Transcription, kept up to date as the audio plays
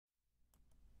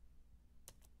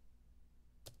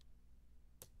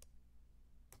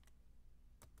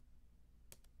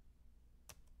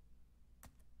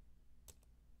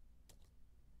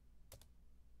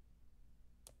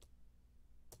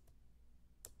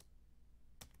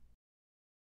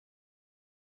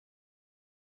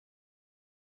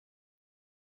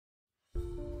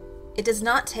It does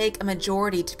not take a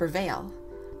majority to prevail,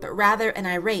 but rather an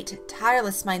irate,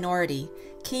 tireless minority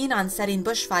keen on setting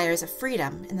bushfires of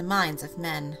freedom in the minds of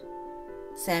men.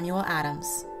 Samuel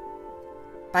Adams.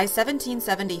 By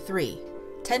 1773,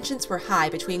 tensions were high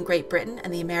between Great Britain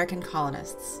and the American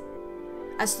colonists.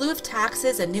 A slew of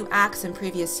taxes and new acts in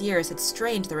previous years had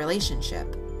strained the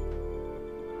relationship.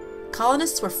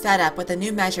 Colonists were fed up with the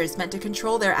new measures meant to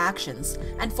control their actions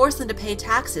and force them to pay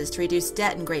taxes to reduce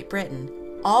debt in Great Britain,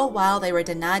 all while they were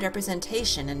denied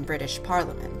representation in British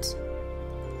Parliament.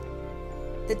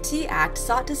 The Tea Act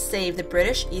sought to save the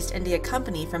British East India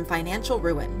Company from financial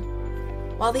ruin.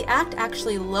 While the act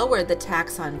actually lowered the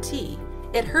tax on tea,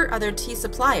 it hurt other tea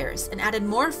suppliers and added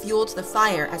more fuel to the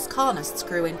fire as colonists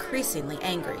grew increasingly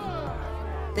angry.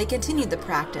 They continued the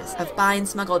practice of buying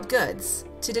smuggled goods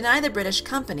to deny the British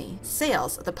company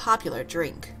sales of the popular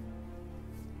drink.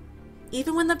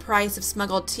 Even when the price of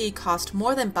smuggled tea cost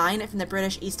more than buying it from the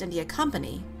British East India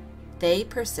Company, they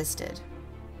persisted.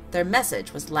 Their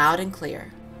message was loud and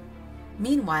clear.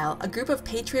 Meanwhile, a group of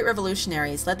patriot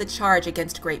revolutionaries led the charge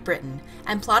against Great Britain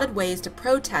and plotted ways to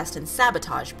protest and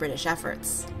sabotage British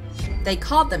efforts. They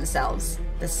called themselves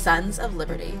the Sons of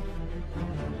Liberty.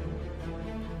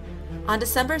 On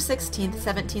December 16,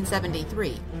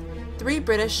 1773, 3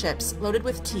 British ships loaded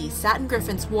with tea sat in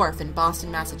Griffin's Wharf in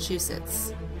Boston,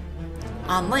 Massachusetts.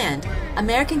 On land,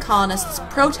 American colonists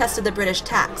protested the British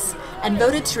tax and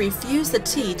voted to refuse the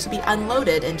tea to be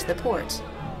unloaded into the port.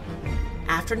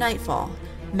 After nightfall,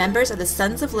 members of the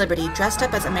Sons of Liberty dressed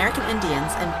up as American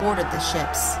Indians and boarded the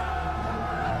ships.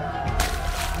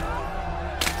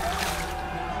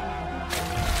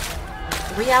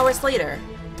 Three hours later,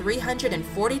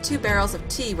 342 barrels of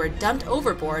tea were dumped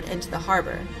overboard into the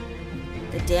harbor.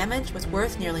 The damage was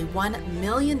worth nearly $1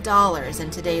 million in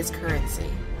today's currency.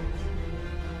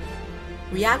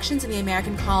 Reactions in the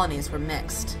American colonies were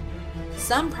mixed.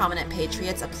 Some prominent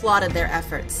patriots applauded their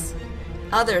efforts.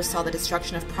 Others saw the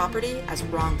destruction of property as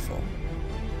wrongful.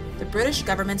 The British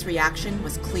government's reaction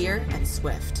was clear and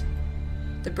swift.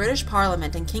 The British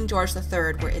Parliament and King George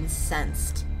III were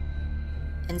incensed.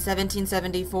 In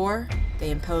 1774,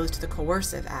 they imposed the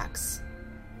Coercive Acts.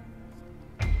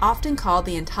 Often called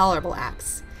the Intolerable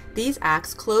Acts, these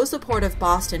acts closed the port of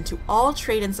Boston to all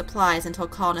trade and supplies until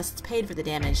colonists paid for the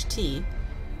damaged tea,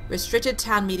 restricted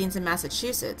town meetings in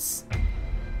Massachusetts,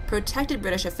 protected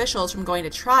British officials from going to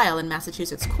trial in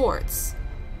Massachusetts courts,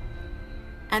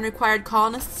 and required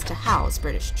colonists to house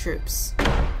British troops.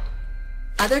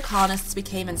 Other colonists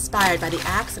became inspired by the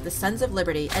acts of the Sons of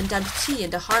Liberty and dumped tea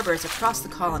into harbors across the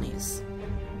colonies.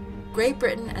 Great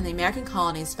Britain and the American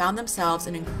colonies found themselves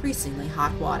in increasingly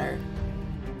hot water.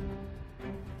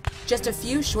 Just a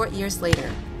few short years later,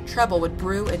 trouble would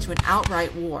brew into an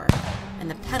outright war,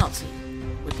 and the penalty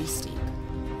would be steep.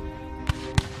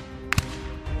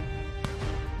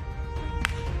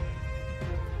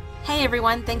 Hey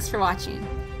everyone, thanks for watching.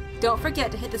 Don't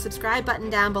forget to hit the subscribe button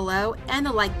down below and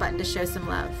the like button to show some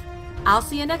love. I'll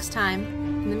see you next time.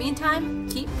 In the meantime,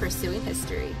 keep pursuing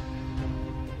history.